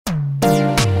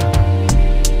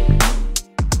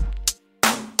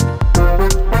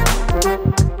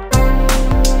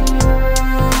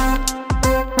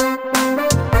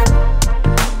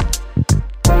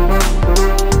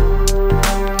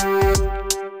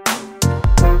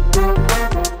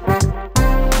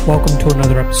Welcome to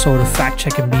another episode of Fact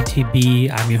Checking BTB.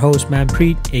 I'm your host,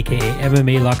 Manpreet, aka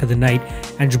MMA Lock of the Night,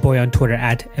 and your boy on Twitter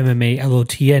at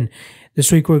MMALOTN.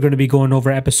 This week we're going to be going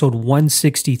over episode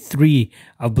 163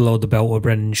 of Below the Belt with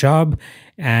Brendan Schaub,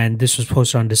 and this was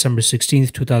posted on December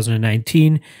 16th,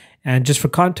 2019. And just for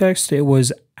context, it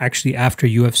was actually after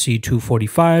UFC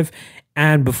 245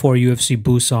 and before UFC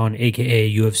Busan,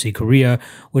 aka UFC Korea,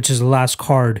 which is the last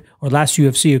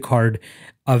UFC card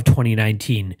of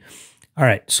 2019. All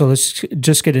right, so let's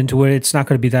just get into it. It's not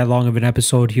going to be that long of an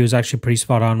episode. He was actually pretty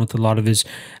spot on with a lot of his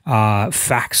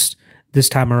facts this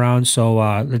time around. So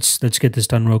let's get this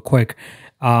done real quick.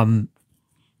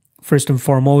 First and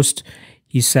foremost,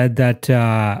 he said that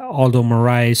Aldo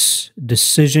Moraes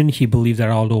decision, he believed that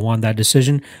Aldo won that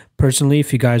decision. Personally,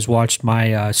 if you guys watched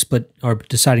my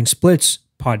Deciding Splits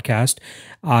podcast,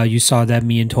 you saw that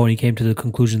me and Tony came to the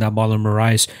conclusion that Marlon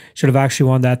Moraes should have actually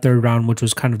won that third round, which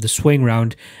was kind of the swing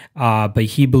round. But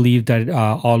he believed that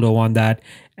Aldo won that.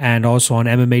 And also on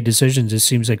MMA decisions, it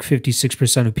seems like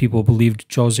 56% of people believed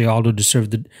Jose Aldo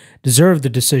deserved the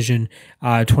decision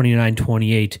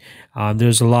 29-28.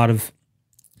 There's a lot of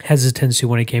hesitancy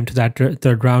when it came to that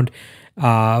third round.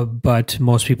 But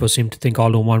most people seem to think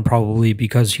Aldo won, probably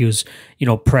because he was,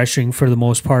 pressuring for the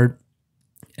most part.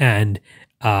 And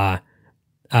even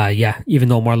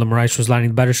though Marlon Moraes was landing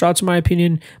the better shots, in my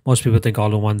opinion, most people think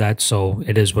Aldo won that, so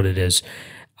it is what it is.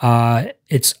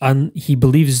 He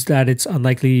believes that it's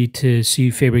unlikely to see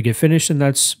Faber get finished, and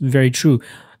that's very true.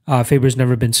 Faber's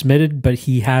never been submitted, but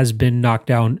he has been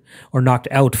knocked out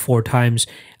 4 times,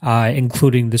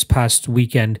 including this past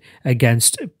weekend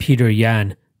against Piotr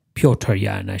Yan,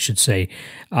 I should say.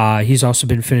 He's also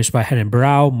been finished by Renan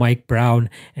Barão, Mike Brown,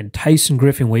 and Tyson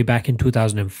Griffin way back in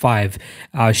 2005.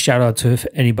 Shout out to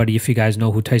anybody if you guys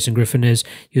know who Tyson Griffin is.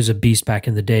 He was a beast back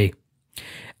in the day.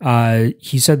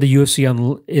 He said the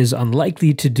UFC is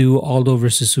unlikely to do Aldo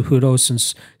versus Cejudo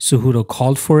since Cejudo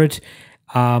called for it.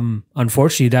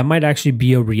 Unfortunately, that might actually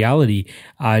be a reality.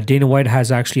 Dana White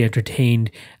has actually entertained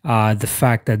the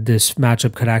fact that this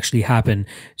matchup could actually happen.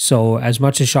 So as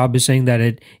much as Schaub is saying that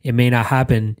it may not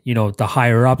happen, the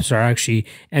higher ups are actually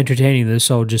entertaining this.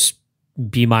 So just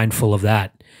be mindful of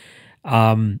that.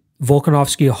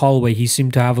 Volkanovski Holloway, he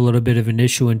seemed to have a little bit of an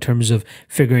issue in terms of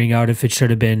figuring out if it should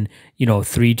have been,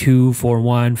 3-2,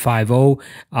 4-1,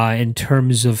 5-0. In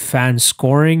terms of fan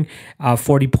scoring,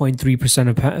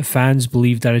 40.3% of fans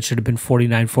believe that it should have been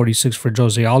 49-46 for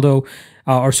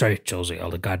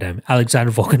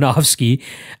Alexander Volkanovski.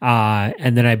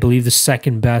 And then I believe the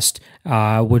second best,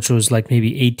 which was like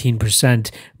maybe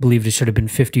 18%, believed it should have been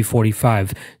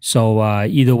 50-45. So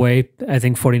either way, I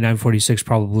think 49-46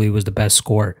 probably was the best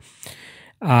score.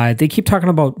 They keep talking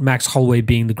about Max Holloway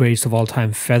being the greatest of all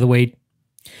time featherweight.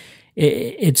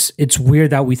 It's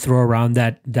weird that we throw around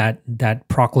that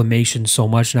proclamation so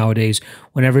much nowadays.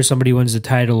 Whenever somebody wins the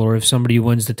title, or if somebody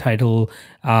wins the title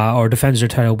or defends their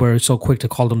title, we're so quick to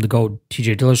call them the GOAT.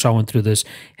 TJ Dillashaw went through this.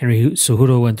 Henry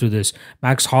Cejudo went through this.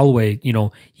 Max Holloway,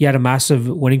 he had a massive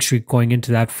winning streak going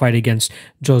into that fight against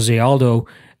Jose Aldo.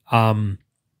 And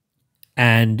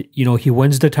he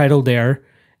wins the title there,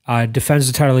 defends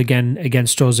the title again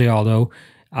against Jose Aldo,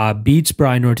 beats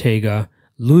Brian Ortega,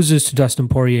 loses to Dustin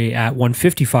Poirier at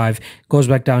 155, goes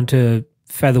back down to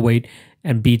featherweight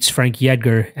and beats Frankie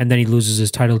Edgar, and then he loses his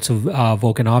title to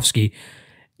Volkanovski.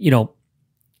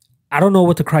 I don't know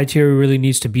what the criteria really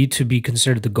needs to be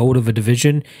considered the GOAT of a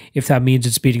division. If that means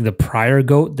it's beating the prior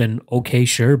GOAT, then okay,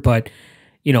 sure. But,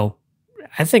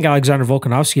 I think Alexander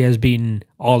Volkanovski has beaten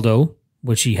Aldo,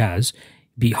 which he has,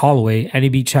 beat Holloway, and he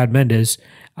beat Chad Mendes,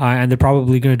 and they're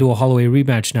probably going to do a Holloway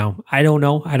rematch now. I don't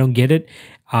know. I don't get it.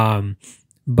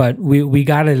 But we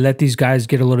got to let these guys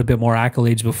get a little bit more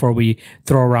accolades before we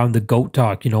throw around the GOAT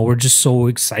talk. We're just so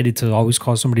excited to always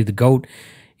call somebody the GOAT.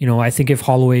 I think if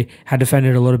Holloway had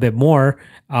defended a little bit more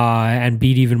and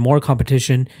beat even more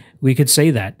competition, we could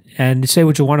say that. And say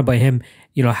what you want about him,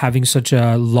 having such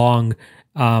a long,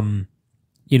 run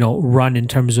in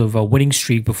terms of a winning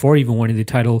streak before even winning the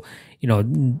title.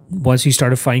 Once he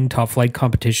started fighting top flight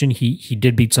competition, he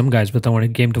did beat some guys, but then when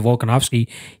it came to Volkanovski,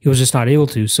 he was just not able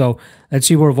to. So let's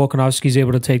see where Volkanovski is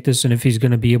able to take this, and if he's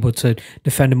going to be able to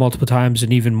defend it multiple times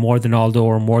and even more than Aldo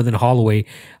or more than Holloway,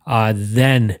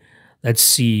 then let's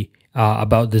see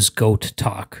about this GOAT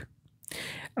talk.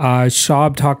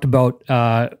 Schaub talked about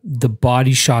the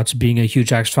body shots being a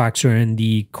huge X factor in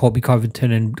the Colby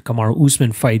Covington and Kamaru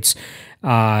Usman fights,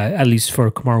 at least for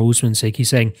Kamaru Usman's sake. He's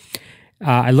saying,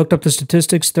 I looked up the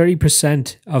statistics.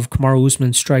 30% of Kamaru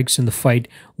Usman's strikes in the fight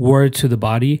were to the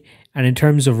body. And in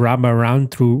terms of round by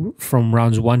round, from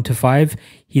rounds 1 to 5,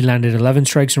 he landed 11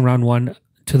 strikes in round 1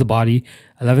 to the body,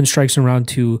 11 strikes in round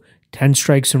 2, 10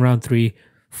 strikes in round 3,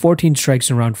 14 strikes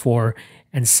in round 4,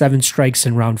 and 7 strikes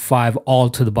in round 5, all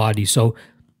to the body. So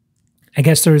I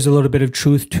guess there is a little bit of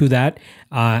truth to that.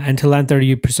 And to land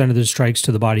 30% of the strikes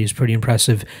to the body is pretty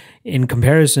impressive. In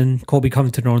comparison, Colby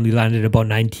Covington only landed about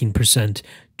 19%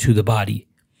 to the body.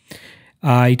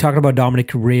 He talked about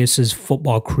Dominic Reyes'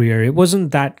 football career. It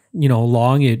wasn't that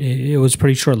long. It was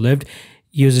pretty short-lived.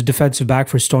 He was a defensive back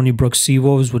for Stony Brook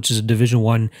Seawolves, which is a Division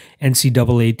I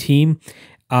NCAA team.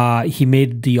 He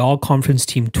made the all-conference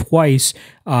team twice,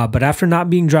 but after not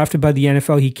being drafted by the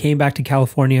NFL, he came back to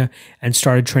California and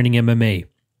started training MMA.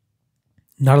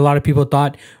 Not a lot of people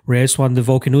thought Reyes won the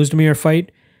Volkan Oezdemir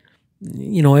fight.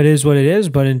 It is what it is,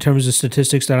 but in terms of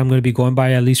statistics that I'm going to be going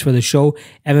by, at least for the show,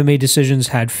 MMA Decisions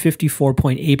had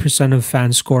 54.8% of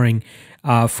fans scoring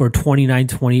for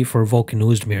 29-20 for Volkan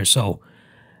Oezdemir. So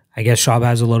I guess Schaub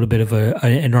has a little bit of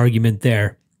an argument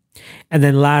there. And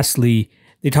then lastly,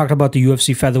 they talked about the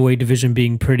UFC featherweight division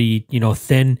being pretty,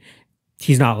 thin.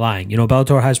 He's not lying.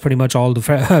 Bellator has pretty much all the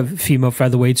female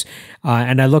featherweights.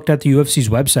 And I looked at the UFC's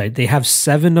website. They have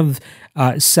 7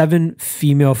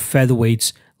 female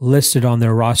featherweights listed on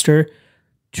their roster.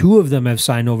 2 of them have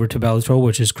signed over to Bellator,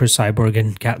 which is Chris Cyborg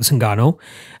and Kat Zingano.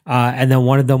 And then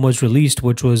one of them was released,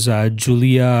 which was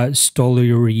Julia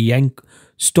Stolerienko.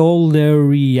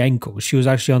 She was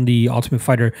actually on the Ultimate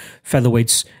Fighter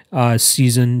featherweights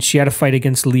season. She had a fight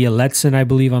against Leah Letson, I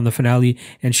believe, on the finale,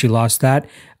 and she lost that.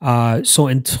 So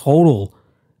in total,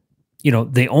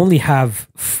 they only have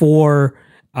 4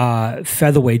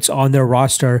 featherweights on their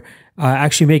roster.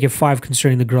 Actually make it 5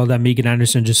 considering the girl that Megan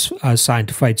Anderson just signed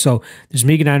to fight. So there's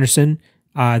Megan Anderson,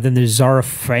 then there's Zara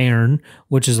Fairn,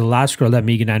 which is the last girl that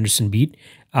Megan Anderson beat.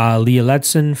 Leah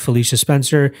Letson, Felicia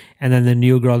Spencer, and then the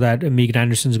new girl that Megan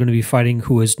Anderson is going to be fighting,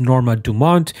 who is Norma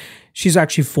Dumont. She's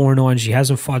actually 4-0 and she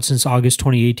hasn't fought since August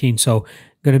 2018. So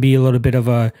going to be a little bit of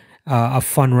a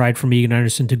fun ride for Megan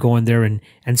Anderson to go in there and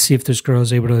see if this girl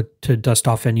is able to dust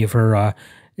off any of her,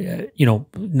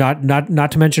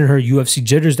 not to mention her UFC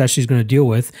jitters that she's going to deal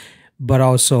with, but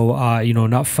also,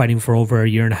 not fighting for over a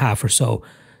year and a half or so.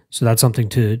 So that's something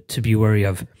to be wary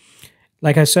of.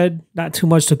 Like I said, not too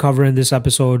much to cover in this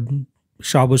episode.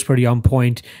 Schaub was pretty on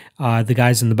point. The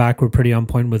guys in the back were pretty on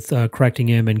point with correcting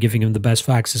him and giving him the best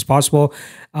facts as possible.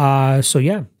 So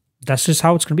yeah, that's just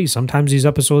how it's going to be. Sometimes these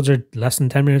episodes are less than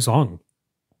 10 minutes long.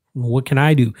 What can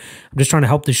I do? I'm just trying to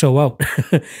help the show out.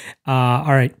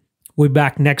 All right. We'll be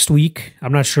back next week.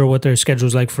 I'm not sure what their schedule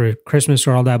is like for Christmas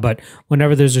or all that, but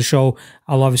whenever there's a show,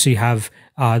 I'll obviously have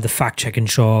the fact-checking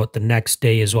show out the next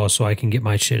day as well, so I can get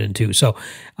my shit in too. So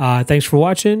thanks for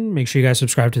watching. Make sure you guys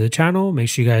subscribe to the channel. Make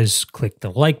sure you guys click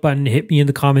the like button. Hit me in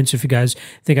the comments if you guys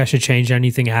think I should change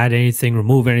anything, add anything,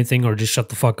 remove anything, or just shut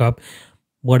the fuck up.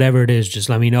 Whatever it is, just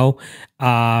let me know.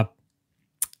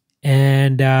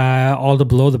 And all the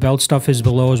below the belt stuff is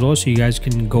below as well, so you guys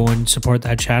can go and support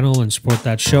that channel and support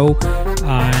that show.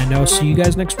 And I'll see you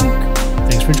guys next week.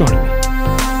 Thanks for joining me.